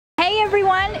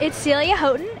everyone, it's Celia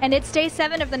Houghton, and it's day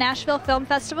 7 of the Nashville Film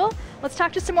Festival. Let's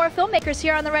talk to some more filmmakers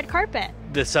here on the red carpet.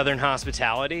 The Southern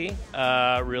hospitality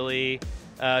really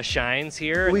shines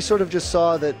here. We sort of just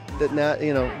saw that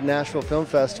Nashville Film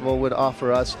Festival would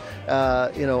offer us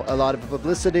a lot of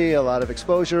publicity, a lot of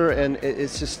exposure, and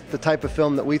it's just the type of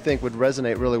film that we think would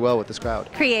resonate really well with this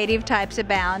crowd. Creative types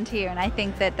abound here, and I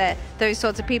think that those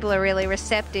sorts of people are really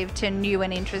receptive to new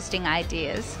and interesting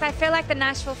ideas. I feel like the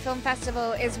Nashville Film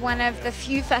Festival is one of the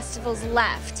few festivals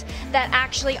left that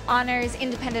actually honors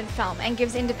independent film and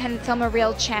gives independent film a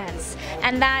real chance.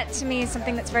 And that, to me, is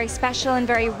something that's very special and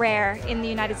very rare in the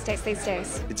United States these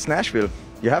days. It's Nashville.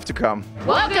 You have to come.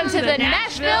 Welcome to the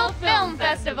Nashville Film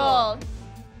Festival!